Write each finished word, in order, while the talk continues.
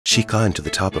She climbed to the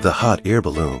top of the hot air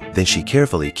balloon. Then she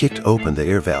carefully kicked open the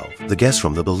air valve. The gas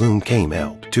from the balloon came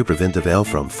out. To prevent the valve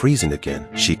from freezing again,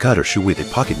 she cut her shoe with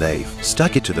a pocket knife,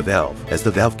 stuck it to the valve. As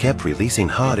the valve kept releasing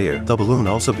hot air, the balloon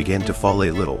also began to fall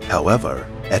a little. However,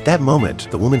 at that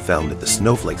moment, the woman found that the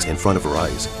snowflakes in front of her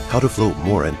eyes how to float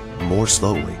more and more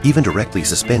slowly, even directly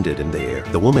suspended in the air.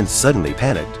 The woman suddenly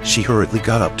panicked. She hurriedly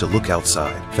got up to look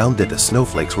outside, found that the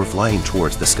snowflakes were flying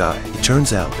towards the sky. It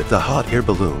turns out that the hot air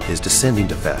balloon is descending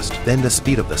too fast, then the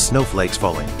speed of the snowflakes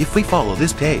falling. If we follow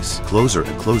this pace, closer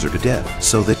and closer to death.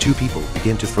 So the two people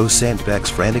began to throw sandbags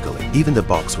frantically. Even the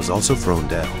box was also thrown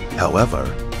down. However,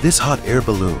 this hot air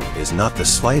balloon is not the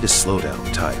slightest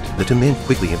slowdown tight. The two men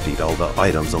quickly emptied all the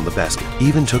items on the basket,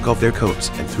 even took off their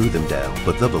coats and threw them down,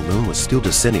 but the balloon was still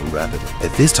descending rapidly.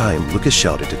 At this time, Lucas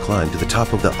shouted to climb to the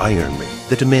top of the iron ring.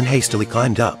 The two men hastily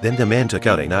climbed up. Then the man took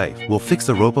out a knife. We'll fix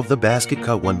the rope of the basket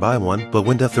cut one by one, but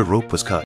when the third rope was cut,